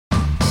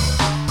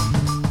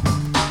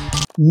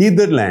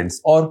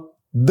Netherlands or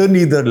the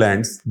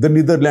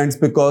Netherlands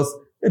because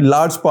a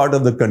large part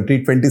of the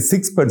country,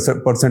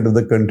 26% of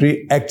the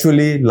country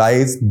actually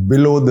lies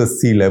below the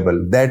sea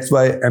level. That's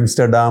why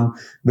Amsterdam,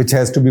 which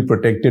has to be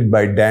protected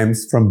by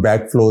dams from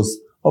backflows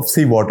of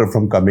seawater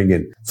from coming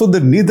in. So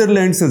the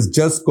Netherlands has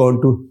just gone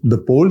to the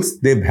polls.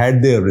 They've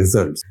had their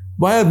results.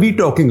 Why are we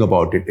talking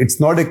about it? It's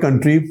not a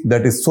country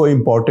that is so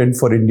important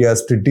for India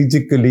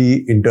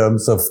strategically in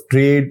terms of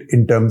trade,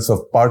 in terms of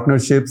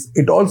partnerships.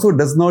 It also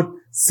does not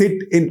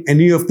sit in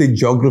any of the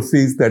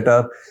geographies that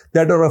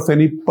are of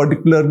any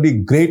particularly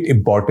great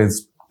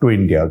importance to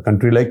India. A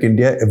country like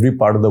India, every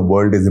part of the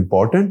world is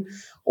important.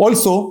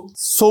 Also,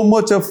 so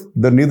much of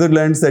the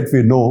Netherlands that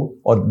we know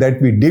or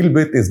that we deal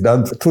with is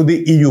done through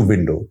the EU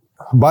window.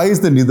 Why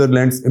is the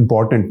Netherlands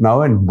important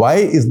now, and why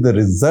is the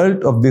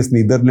result of this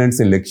Netherlands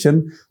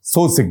election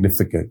so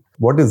significant?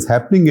 What is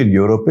happening in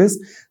Europe is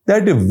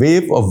that a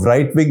wave of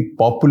right-wing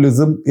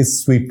populism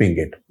is sweeping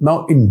it.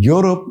 Now, in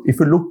Europe, if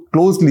you look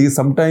closely,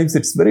 sometimes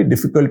it's very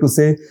difficult to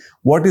say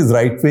what is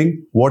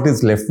right-wing, what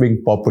is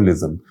left-wing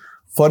populism.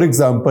 For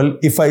example,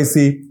 if I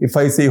say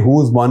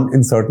who's won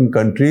in certain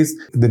countries,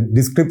 the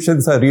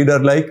descriptions I read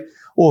are like,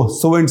 oh,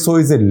 so-and-so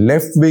is a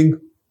left-wing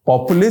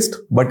populist,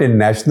 but a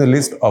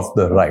nationalist of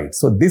the right.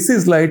 So this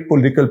is like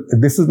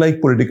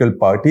political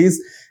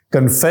parties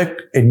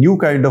confect a new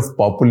kind of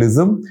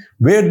populism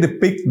where they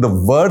pick the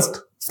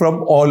worst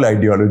from all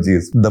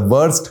ideologies, the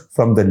worst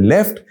from the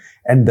left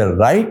and the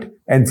right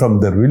and from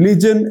the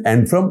religion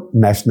and from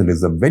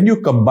nationalism. When you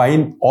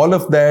combine all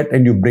of that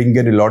and you bring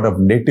in a lot of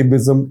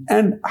nativism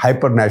and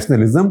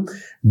hyper-nationalism,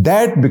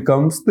 that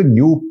becomes the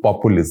new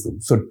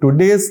populism. So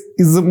today's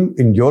ism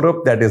in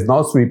Europe that is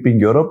now sweeping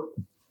Europe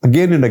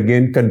again and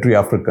again, country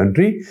after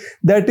country,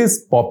 that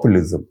is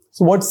populism.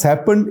 So what's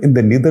happened in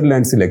the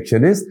Netherlands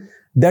election is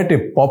that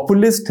a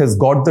populist has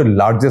got the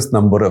largest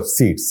number of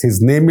seats.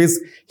 His name is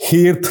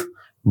Geert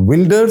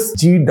Wilders,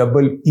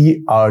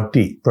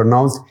 G-E-E-R-T,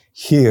 pronounced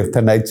Geert,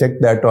 and I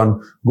checked that on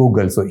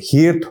Google. So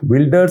Geert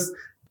Wilders,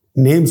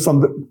 names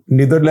from the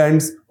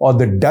Netherlands or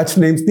the Dutch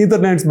names.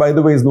 Netherlands, by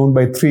the way, is known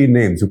by three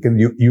names.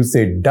 You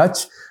say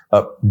Dutch.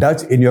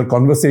 Dutch in your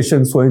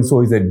conversation, so-and-so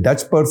is a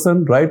Dutch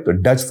person, right? The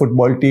Dutch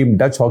football team,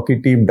 Dutch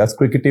hockey team, Dutch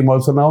cricket team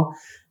also now.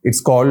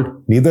 It's called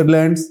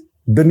Netherlands.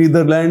 The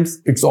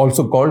Netherlands, it's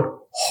also called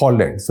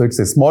Holland. So it's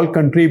a small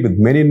country with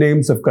many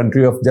names, a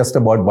country of just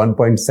about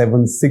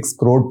 1.76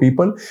 crore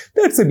people.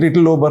 That's a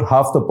little over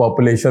half the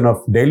population of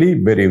Delhi,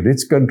 very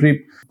rich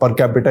country, per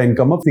capita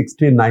income of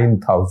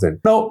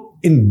 69,000. Now,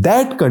 in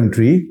that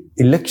country,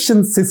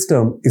 election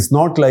system is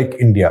not like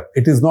India.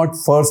 It is not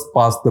first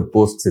past the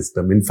post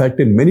system. In fact,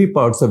 in many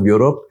parts of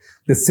Europe,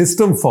 the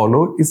system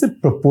followed is a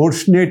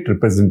proportionate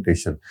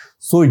representation.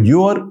 So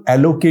you are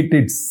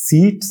allocated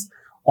seats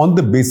on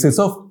the basis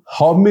of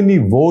how many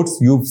votes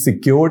you've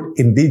secured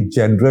in the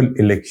general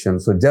election.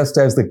 So just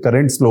as the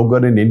current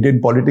slogan in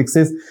Indian politics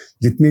is,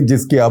 jitni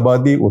jiski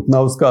abadi,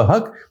 utna uska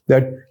hak,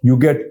 that you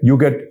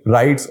get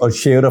rights or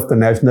share of the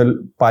national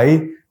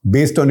pie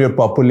based on your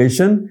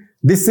population.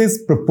 This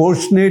is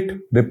proportionate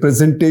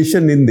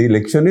representation in the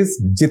election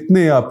is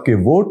jitne aapke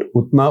vote,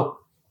 utna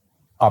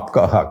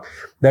aapka hak.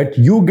 That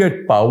you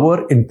get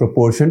power in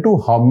proportion to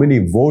how many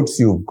votes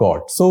you've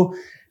got. So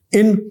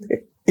in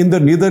the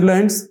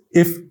Netherlands,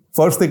 if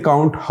first they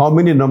count how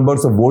many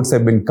numbers of votes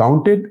have been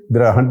counted,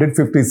 there are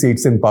 150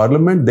 seats in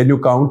parliament, then you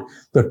count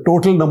the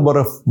total number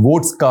of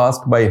votes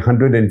cast by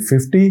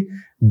 150,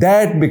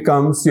 that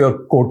becomes your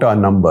quota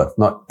number.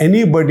 Now,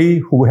 anybody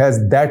who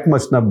has that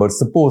much number,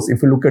 suppose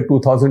if you look at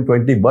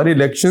 2021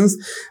 elections,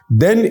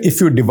 then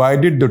if you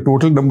divided the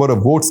total number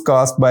of votes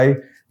cast by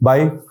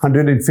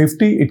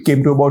 150, it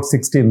came to about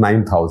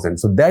 69,000.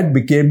 So that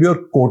became your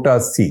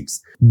quota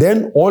seats.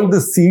 Then all the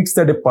seats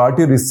that a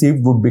party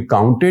received would be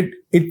counted.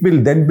 It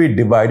will then be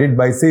divided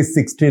by, say,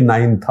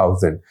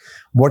 69,000.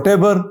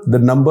 Whatever the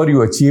number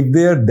you achieve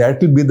there,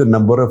 that will be the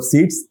number of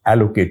seats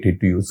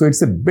allocated to you. So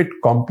it's a bit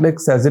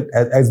complex as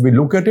we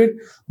look at it.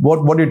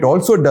 What it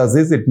also does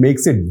is it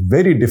makes it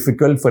very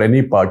difficult for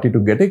any party to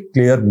get a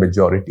clear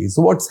majority.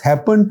 So what's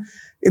happened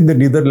in the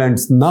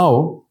Netherlands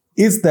now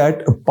is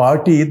that a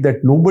party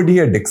that nobody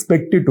had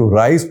expected to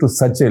rise to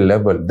such a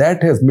level,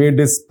 that has made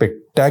a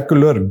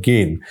spectacular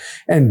gain.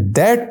 And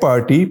that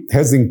party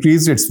has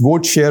increased its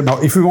vote share. Now,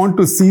 if you want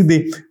to see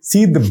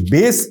the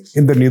base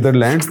in the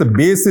Netherlands, the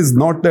base is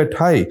not that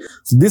high.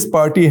 So this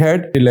party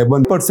had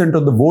 11%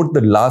 of the vote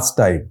the last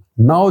time.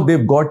 Now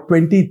they've got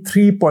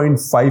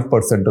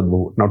 23.5% of the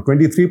vote. Now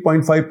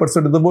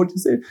 23.5% of the vote,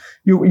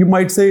 you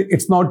might say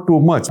it's not too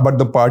much, but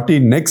the party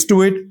next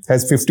to it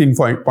has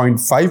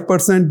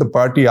 15.5%. The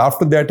party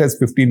after that has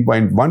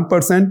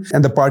 15.1%,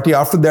 and the party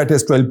after that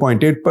has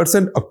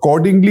 12.8%.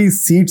 Accordingly,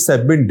 seats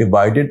have been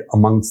divided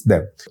amongst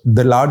them.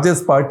 The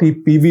largest party,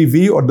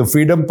 PVV or the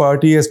Freedom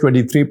Party, has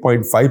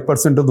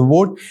 23.5% of the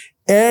vote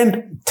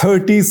and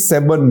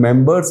 37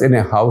 members in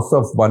a house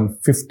of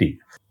 150.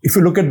 If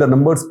you look at the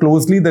numbers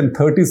closely, then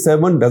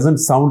 37 doesn't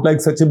sound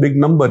like such a big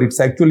number. It's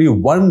actually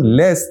one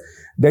less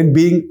than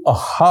being a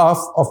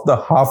half of the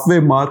halfway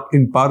mark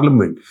in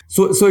parliament.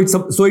 So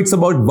it's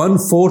about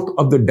 1/4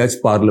 of the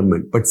Dutch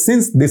parliament. But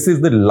since this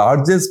is the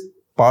largest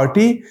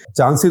party,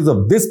 chances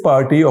of this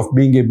party of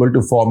being able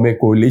to form a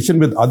coalition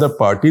with other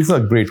parties are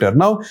greater.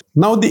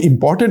 Now the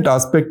important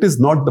aspect is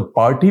not the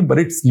party, but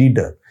its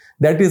leader.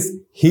 That is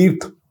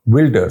Geert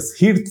Wilders.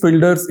 Geert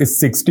Wilders is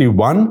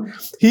 61.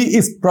 He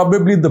is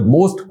probably the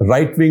most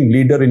right-wing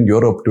leader in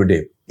Europe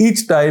today.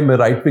 Each time a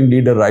right-wing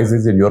leader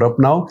rises in Europe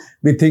now,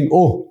 we think,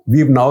 oh,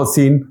 we've now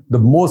seen the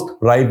most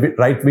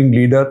right-wing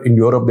leader in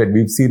Europe that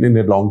we've seen in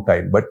a long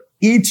time. But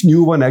each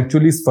new one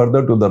actually is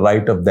further to the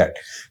right of that.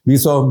 We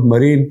saw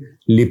Marine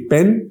Le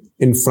Pen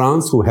in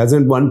France, who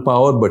hasn't won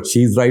power, but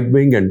she's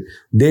right-wing, and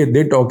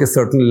they talk a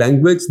certain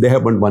language. They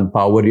haven't won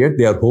power yet.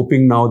 They are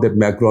hoping now that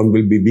Macron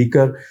will be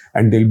weaker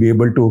and they'll be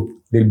able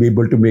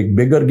to make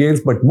bigger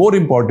gains. But more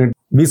important,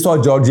 we saw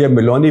Giorgia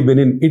Meloni win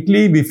in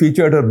Italy. We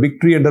featured her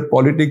victory and her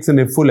politics in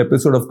a full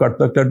episode of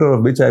Clutter,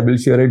 of which I will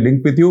share a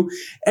link with you.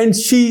 And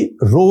she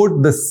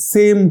rode the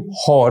same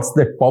horse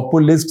that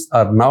populists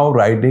are now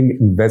riding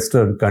in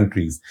Western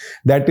countries.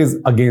 That is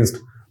against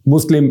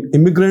Muslim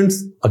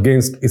immigrants,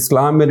 against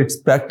Islam and its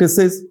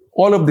practices.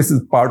 All of this is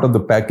part of the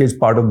package,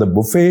 part of the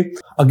buffet.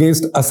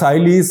 Against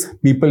asylees,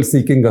 people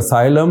seeking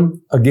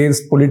asylum,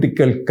 against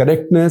political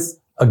correctness,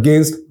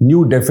 against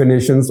new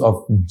definitions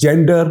of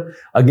gender,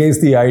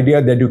 against the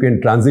idea that you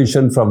can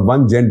transition from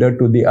one gender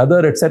to the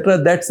other, etc.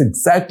 That's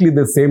exactly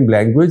the same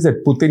language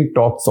that Putin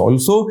talks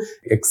also,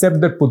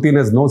 except that Putin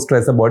has no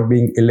stress about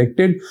being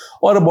elected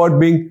or about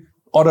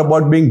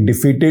being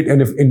defeated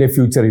in a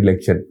future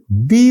election.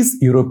 These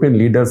European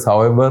leaders,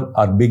 however,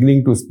 are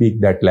beginning to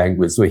speak that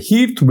language. So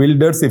Geert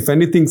Wilders, if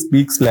anything,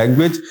 speaks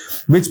language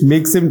which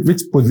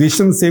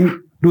positions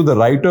him to the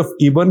right of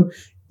even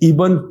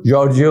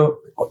Giorgia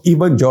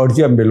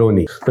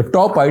Meloni. The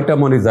top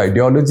item on his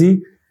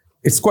ideology,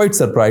 it's quite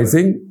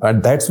surprising,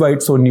 and that's why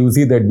it's so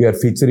newsy that we are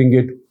featuring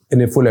it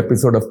in a full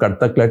episode of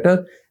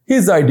Clutter.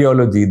 His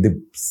ideology, the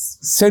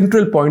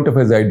central point of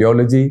his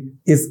ideology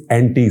is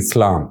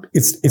anti-Islam.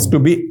 It's to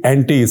be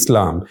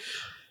anti-Islam.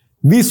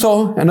 We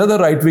saw another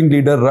right-wing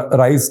leader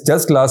rise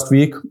just last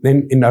week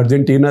in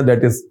Argentina,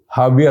 that is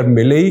Javier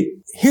Milei.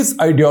 His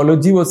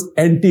ideology was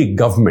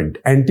anti-government,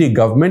 anti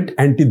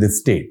the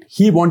state.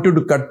 He wanted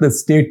to cut the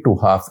state to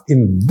half.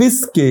 In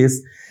this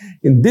case,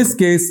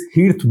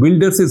 Geert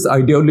Wilders'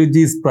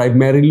 ideology is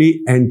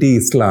primarily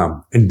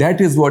anti-Islam. And that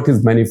is what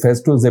his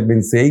manifestos have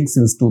been saying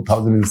since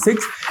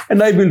 2006.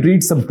 And I will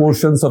read some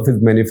portions of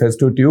his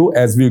manifesto to you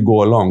as we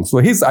go along. So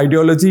his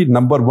ideology,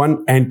 number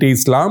 1,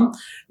 anti-Islam.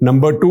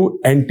 Number 2,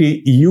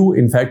 anti-EU.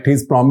 In fact,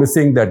 he's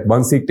promising that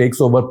once he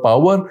takes over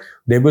power,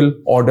 they will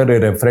order a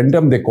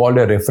referendum. They call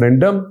a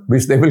referendum,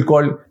 which they will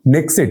call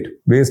Nexit,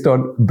 based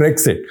on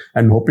Brexit,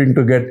 and hoping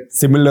to get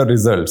similar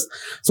results.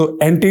 So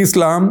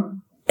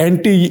anti-Islam,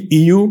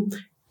 anti-EU,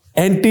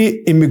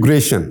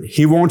 anti-immigration.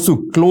 He wants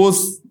to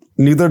close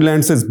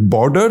Netherlands'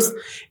 borders,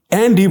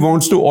 and he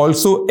wants to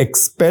also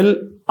expel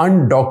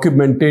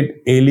undocumented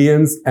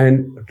aliens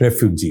and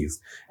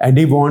refugees. And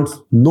he wants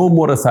no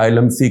more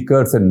asylum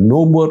seekers and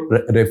no more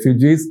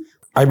refugees.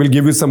 I will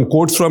give you some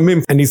quotes from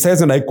him. And he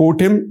says, and I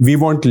quote him, "We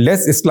want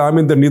less Islam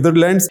in the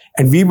Netherlands,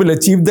 and we will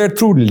achieve that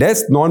through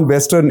less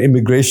non-Western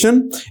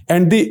immigration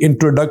and the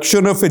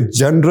introduction of a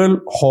general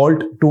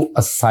halt to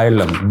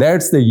asylum."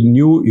 That's the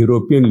new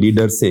European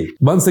leaders say.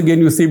 Once again,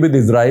 you see with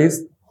his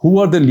rise, who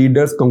are the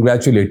leaders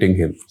congratulating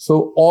him?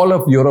 So all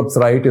of Europe's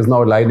right is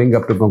now lining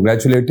up to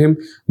congratulate him.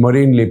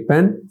 Marine Le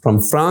Pen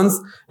from France,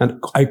 and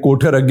I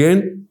quote her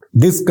again,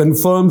 "This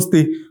confirms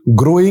the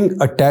growing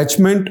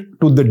attachment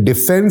to the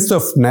defense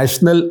of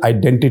national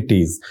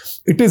identities.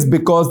 It is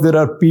because there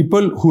are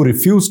people who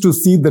refuse to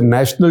see the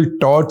national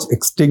torch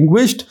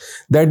extinguished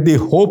that the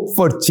hope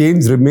for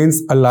change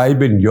remains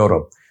alive in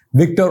Europe."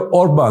 Viktor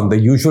Orban, the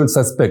usual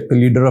suspect,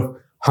 the leader of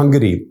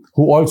Hungary,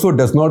 who also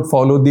does not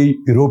follow the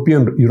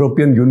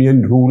European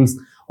Union rules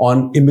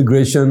on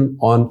immigration,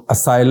 on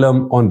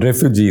asylum, on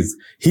refugees.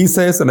 He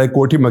says, and I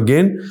quote him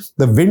again,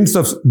 the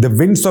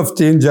winds of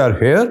change are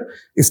here.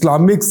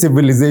 Islamic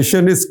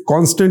civilization is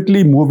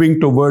constantly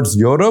moving towards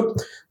Europe.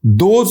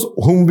 Those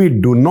whom we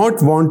do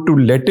not want to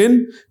let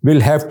in will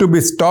have to be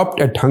stopped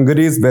at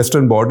Hungary's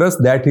western borders."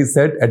 That he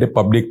said at a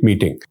public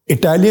meeting.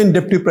 Italian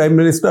Deputy Prime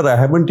Minister, I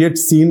haven't yet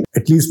seen,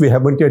 at least we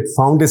haven't yet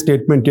found a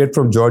statement yet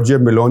from Giorgia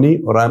Meloni,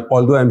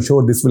 although I'm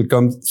sure this will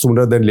come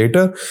sooner than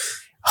later.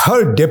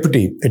 Her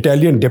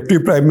Italian Deputy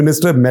Prime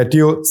Minister,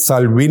 Matteo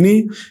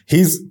Salvini,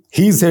 he's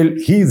hailed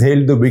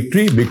the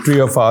victory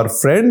of our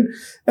friend,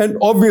 and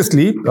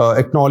obviously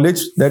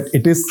acknowledged that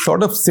it is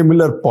sort of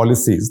similar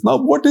policies.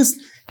 Now, what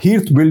is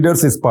Geert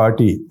Wilders'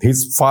 party?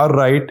 He's far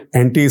right,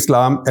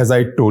 anti-Islam, as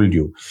I told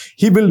you.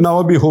 He will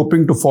now be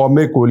hoping to form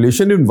a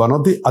coalition in one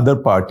of the other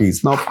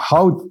parties. Now,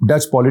 how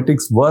Dutch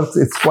politics works,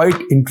 it's quite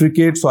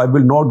intricate, so I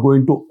will not go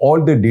into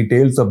all the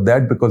details of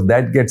that because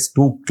that gets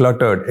too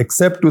cluttered,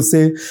 except to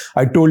say,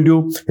 I told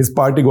you his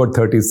party got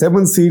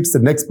 37 seats, the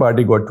next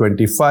party got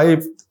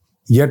 25.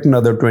 yet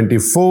another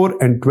 24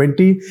 and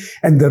 20,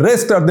 and the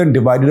rest are then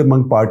divided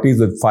among parties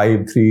with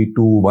 5, 3,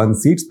 2, 1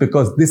 seats,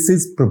 because this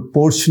is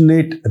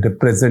proportionate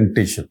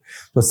representation.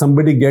 So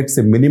somebody gets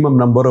a minimum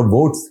number of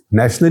votes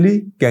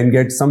nationally, can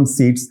get some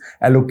seats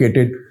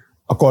allocated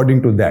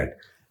according to that.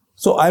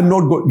 So I'm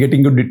not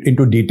getting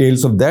into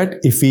details of that.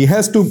 If he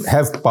has to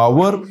have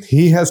power,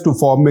 he has to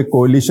form a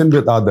coalition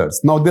with others.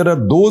 Now, there are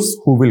those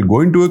who will go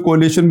into a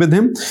coalition with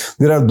him.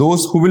 There are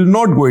those who will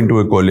not go into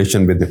a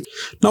coalition with him.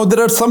 Now,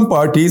 there are some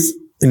parties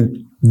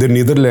in the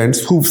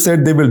Netherlands who've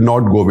said they will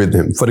not go with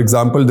him. For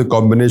example, the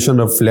combination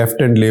of Left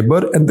and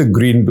Labour and the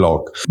Green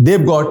Bloc.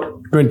 They've got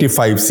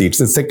 25 seats,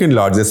 the second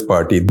largest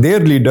party. Their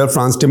leader,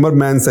 Frans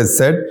Timmermans, has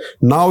said,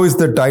 now is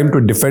the time to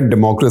defend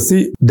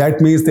democracy. That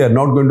means they are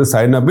not going to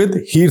sign up with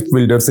Geert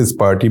Wilders'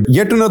 party.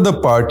 Yet another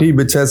party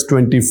which has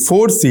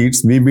 24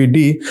 seats,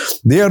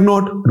 VVD, they are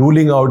not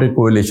ruling out a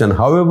coalition.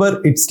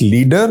 However, its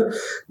leader,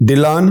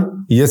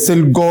 Dylan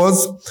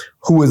Jesselgoes,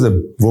 who is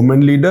a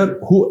woman leader,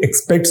 who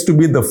expects to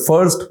be the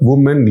first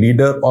woman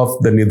leader of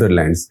the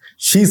Netherlands.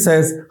 She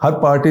says, her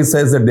party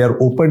says that they are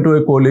open to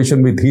a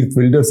coalition with Geert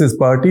Wilders'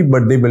 party,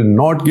 but they will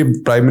not give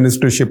prime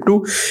ministership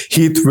to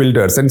Geert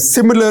Wilders. And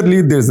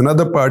similarly, there's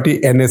another party,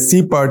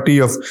 NSC party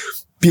of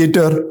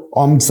Peter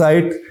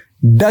Omtzigt.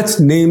 Dutch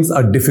names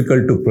are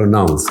difficult to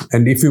pronounce.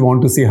 And if you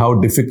want to see how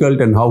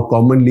difficult and how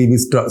commonly we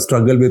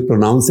struggle with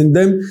pronouncing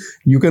them,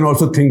 you can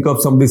also think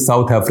of some of the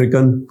South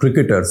African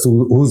cricketers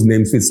whose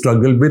names we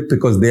struggle with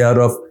because they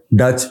are of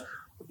Dutch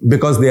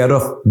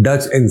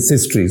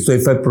ancestry. So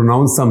if I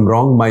pronounce some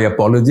wrong, my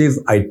apologies.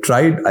 I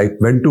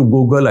went to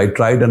Google, I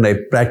tried and I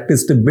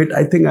practiced a bit.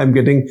 I think I'm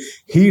getting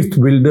Geert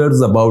Wilders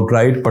about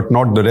right, but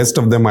not the rest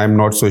of them. I'm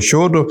not so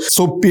sure.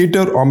 So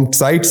Peter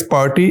Omtzigt's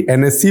party,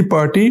 NSC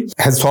party,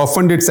 has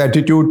softened its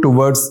attitude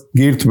towards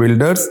Geert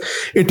Wilders.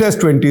 It has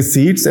 20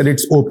 seats and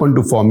it's open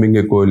to forming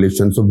a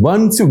coalition. So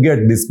once you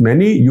get this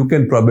many, you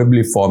can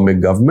probably form a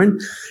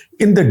government.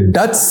 In the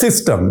Dutch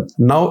system,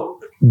 now,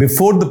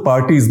 before the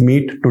parties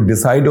meet to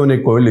decide on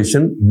a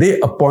coalition, they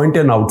appoint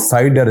an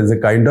outsider as a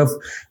kind of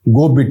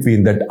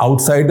go-between. That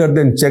outsider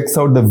then checks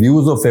out the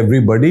views of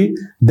everybody,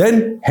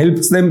 then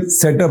helps them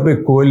set up a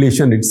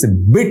coalition. It's a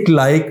bit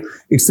like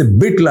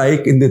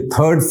in the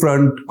Third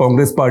Front,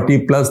 Congress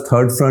Party plus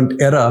Third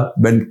Front era,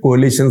 when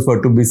coalitions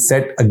were to be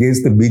set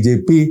against the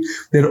BJP.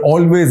 There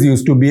always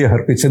used to be a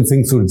Harkishan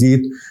Singh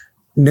Surjit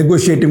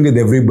negotiating with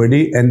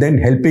everybody and then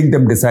helping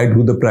them decide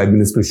who the prime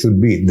minister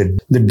should be.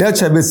 The Dutch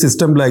have a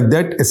system like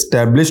that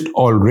established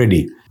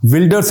already.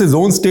 Wilders'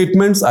 own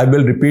statements, I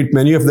will repeat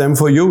many of them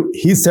for you.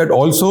 He said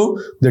also,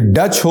 the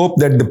Dutch hope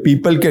that the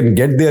people can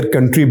get their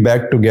country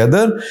back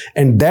together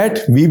and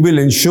that we will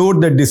ensure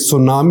that the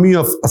tsunami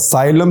of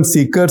asylum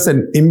seekers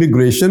and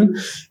immigration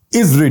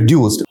is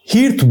reduced.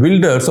 Geert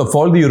Wilders, of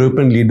all the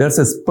European leaders,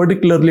 has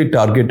particularly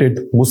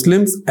targeted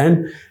Muslims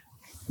and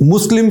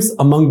Muslims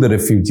among the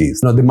refugees.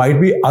 Now, there might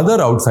be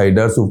other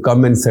outsiders who've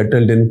come and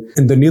settled in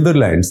the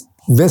Netherlands,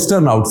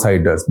 Western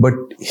outsiders, but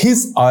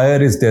his ire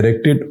is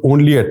directed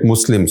only at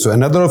Muslims. So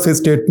another of his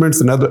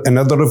statements,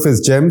 another of his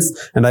gems,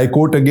 and I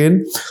quote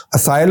again,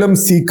 asylum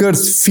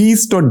seekers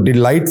feast on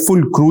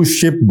delightful cruise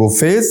ship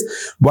buffets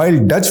while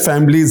Dutch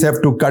families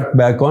have to cut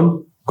back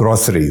on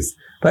groceries.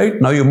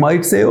 Right? Now you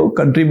might say, oh,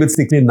 country with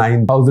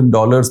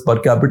 $69,000 per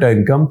capita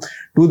income,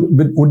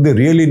 would they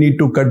really need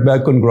to cut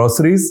back on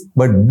groceries?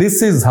 But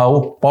this is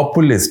how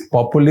populist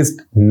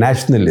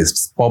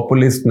nationalists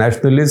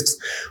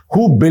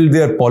who build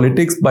their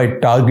politics by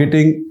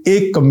targeting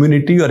a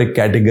community or a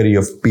category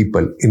of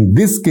people. In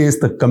this case,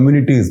 the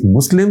community is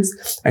Muslims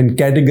and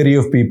category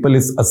of people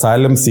is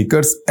asylum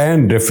seekers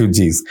and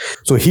refugees.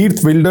 So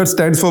Geert Wilders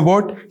stands for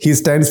what? He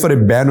stands for a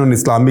ban on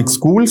Islamic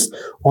schools,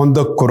 on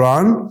the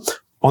Quran,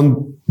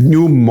 on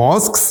new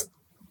mosques,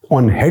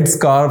 on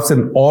headscarves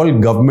in all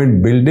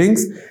government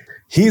buildings.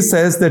 He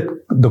says that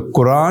the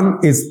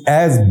Quran is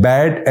as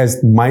bad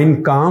as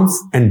Mein Kampf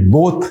and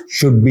both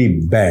should be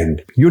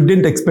banned. You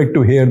didn't expect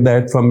to hear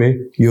that from a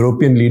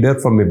European leader,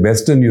 from a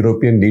Western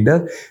European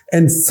leader.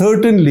 And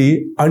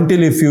certainly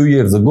until a few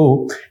years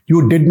ago,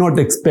 you did not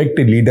expect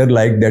a leader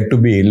like that to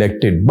be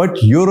elected.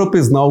 But Europe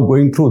is now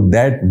going through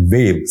that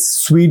wave.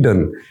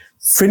 Sweden,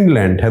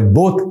 Finland have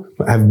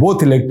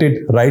both elected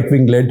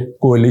right-wing led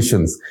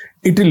coalitions.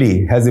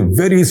 Italy has a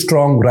very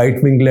strong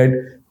right-wing led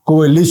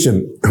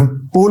coalition.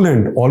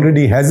 Poland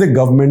already has a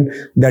government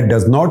that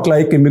does not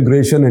like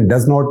immigration and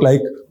does not like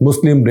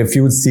Muslim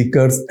refugee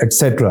seekers,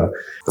 etc.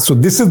 So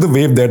this is the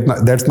wave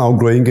that's now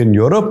growing in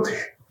Europe.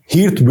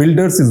 Geert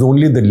Wilders is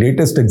only the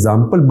latest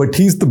example, but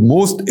he's the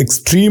most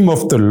extreme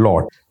of the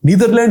lot.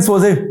 Netherlands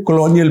was a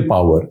colonial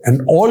power,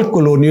 and all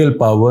colonial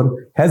power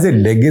has a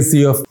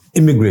legacy of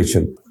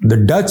immigration. The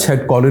Dutch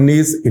had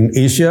colonies in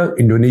Asia,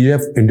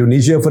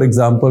 Indonesia, for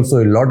example. So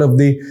a lot of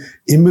the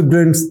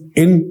immigrants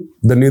in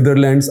the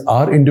Netherlands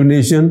are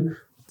Indonesian.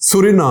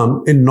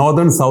 Suriname in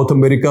northern South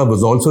America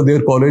was also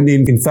their colony.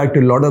 In fact,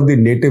 a lot of the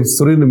native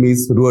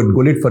Surinamese, Ruud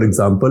Gullit, for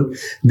example,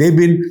 they've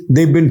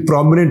been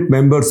prominent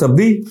members of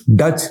the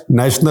Dutch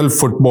national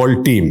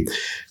football team.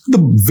 The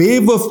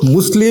wave of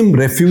Muslim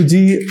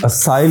refugee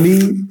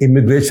asylee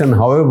immigration,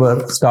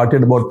 however,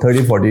 started about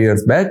 30-40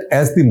 years back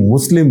as the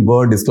Muslim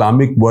world,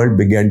 Islamic world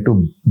began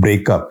to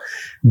break up.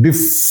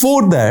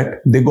 Before that,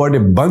 they got a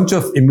bunch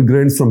of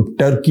immigrants from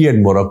Turkey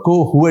and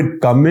Morocco who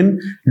had come in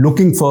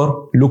looking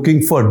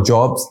for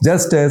jobs,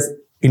 just as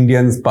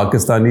Indians,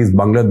 Pakistanis,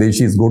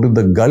 Bangladeshis go to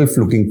the Gulf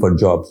looking for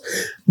jobs.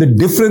 The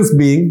difference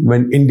being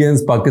when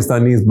Indians,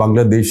 Pakistanis,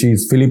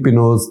 Bangladeshis,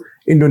 Filipinos,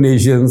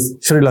 Indonesians,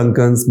 Sri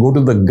Lankans go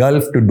to the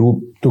Gulf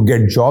to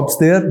get jobs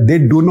there, they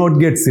do not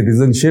get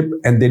citizenship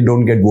and they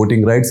don't get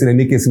voting rights. In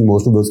any case, in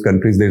most of those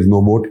countries, there is no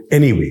vote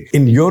anyway.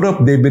 In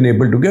Europe, they've been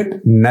able to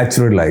get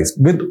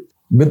naturalized.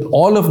 With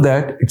all of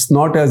that, it's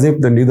not as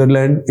if the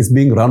Netherlands is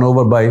being run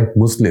over by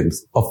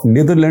Muslims. Of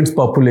Netherlands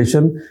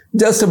population,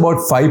 just about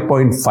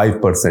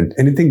 5.5%.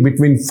 Anything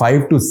between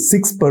 5 to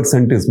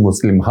 6% is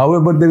Muslim.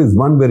 However, there is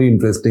one very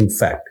interesting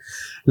fact.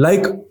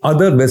 Like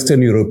other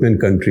Western European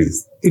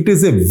countries, it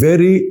is a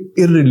very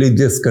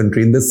irreligious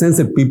country in the sense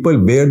that people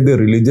wear their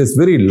religious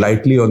very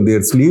lightly on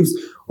their sleeves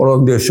or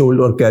on their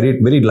shoulder, or carry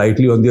it very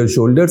lightly on their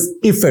shoulders,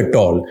 if at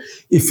all.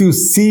 If you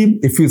see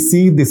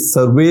the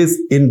surveys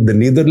in the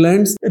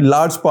Netherlands, a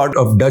large part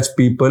of Dutch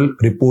people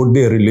report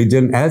their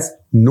religion as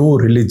no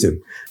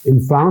religion.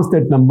 In France,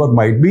 that number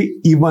might be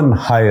even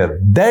higher.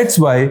 That's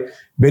why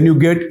when you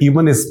get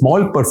even a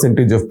small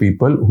percentage of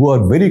people who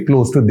are very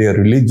close to their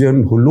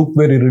religion, who look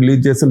very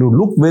religious and who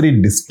look very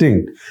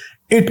distinct,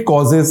 it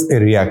causes a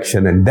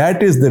reaction. And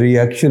that is the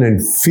reaction and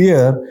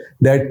fear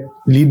that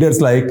leaders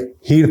like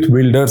Geert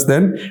Wilders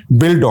then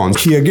build on.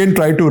 He again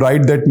tried to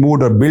ride that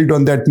mood or build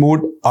on that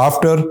mood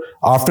after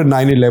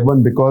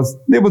 9/11, because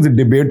there was a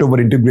debate over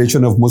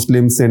integration of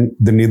Muslims in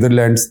the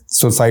Netherlands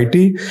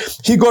society.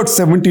 He got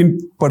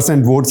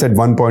 17% votes at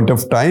one point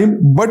of time,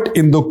 but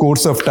in the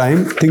course of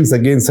time, things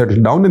again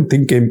settled down and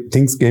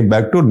things came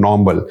back to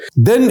normal.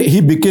 Then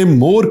he became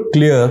more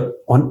clear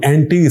on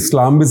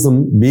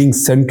anti-Islamism being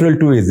central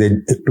to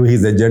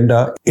his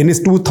agenda. In his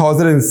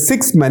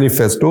 2006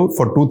 manifesto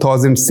for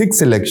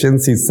 2006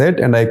 elections, he said,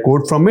 and I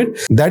quote from it,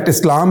 that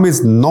Islam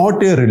is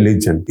not a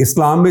religion.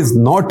 Islam is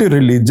not a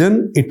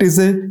religion. It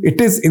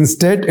is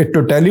instead a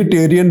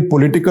totalitarian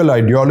political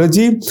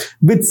ideology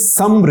with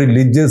some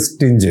religious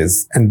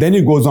tinges. And then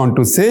he goes on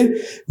to say,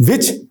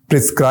 which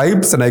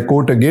prescribes, and I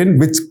quote again,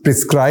 which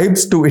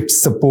prescribes to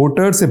its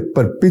supporters a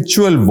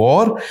perpetual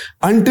war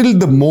until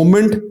the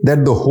moment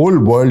that the whole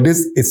world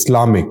is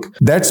Islamic.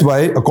 That's why,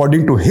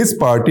 according to his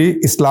party,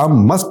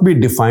 Islam must be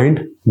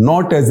defined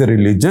not as a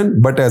religion,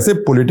 but as a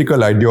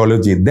political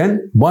ideology.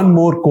 Then one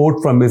more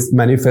quote from his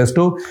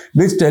manifesto,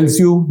 which tells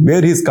you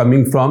where he's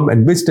coming from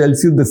and which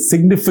tells you the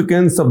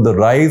significance of the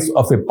rise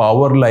of a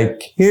power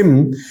like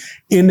him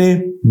in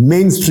a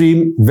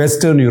mainstream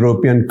Western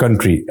European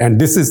country. And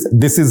this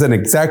is an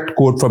exact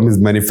quote from his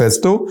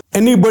manifesto.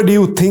 Anybody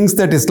who thinks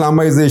that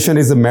Islamization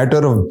is a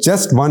matter of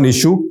just one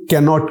issue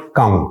cannot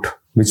count,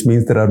 which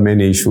means there are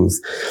many issues.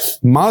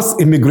 Mass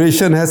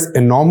immigration has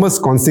enormous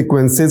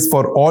consequences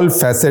for all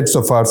facets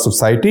of our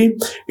society.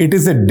 It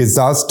is a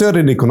disaster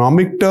in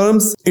economic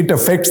terms. It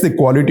affects the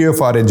quality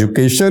of our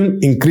education,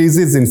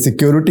 increases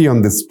insecurity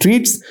on the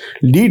streets,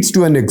 leads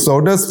to an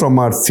exodus from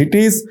our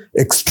cities,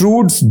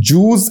 extrudes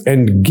Jews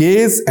and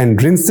gays,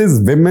 and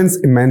rinses women's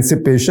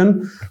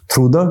emancipation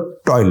through the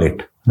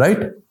toilet.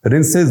 Right?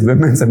 Rinses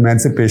women's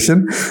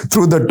emancipation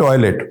through the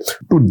toilet.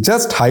 To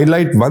just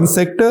highlight one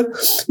sector,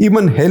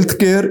 even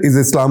healthcare is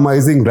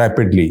Islamizing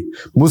rapidly.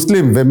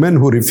 Muslim women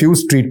who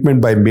refuse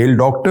treatment by male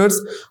doctors,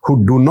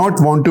 who do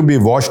not want to be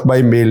washed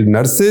by male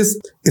nurses,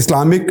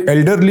 Islamic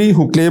elderly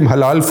who claim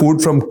halal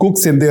food from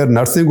cooks in their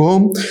nursing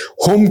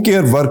home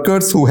care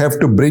workers who have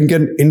to bring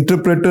an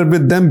interpreter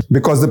with them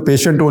because the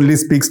patient only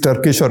speaks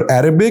Turkish or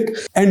Arabic.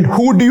 And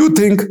who do you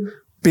think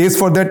pays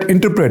for that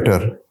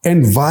interpreter?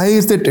 And why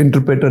is that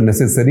interpreter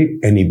necessary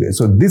anyway?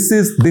 So his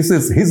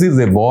is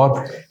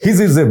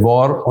a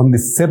war on the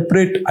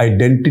separate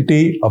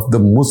identity of the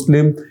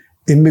Muslim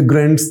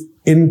immigrants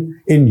in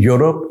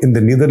Europe, in the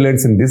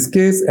Netherlands in this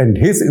case, and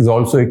his is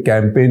also a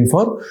campaign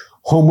for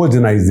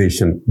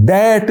homogenization.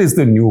 That is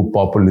the new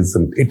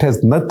populism. It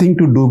has nothing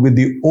to do with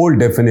the old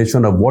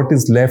definition of what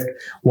is left,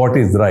 what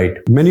is right.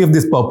 Many of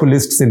these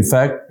populists, in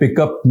fact, pick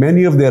up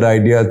many of their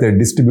ideas, their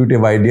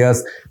distributive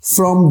ideas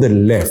from the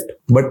left.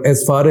 But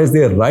as far as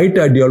their right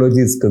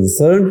ideology is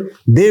concerned,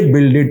 they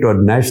build it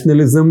on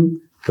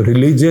nationalism,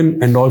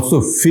 religion, and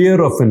also fear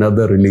of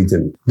another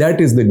religion. That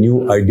is the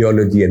new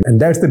ideology.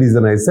 And that's the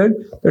reason I said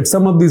that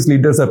some of these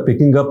leaders are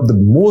picking up the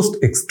most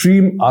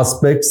extreme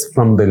aspects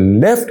from the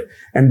left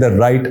and the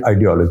right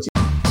ideology.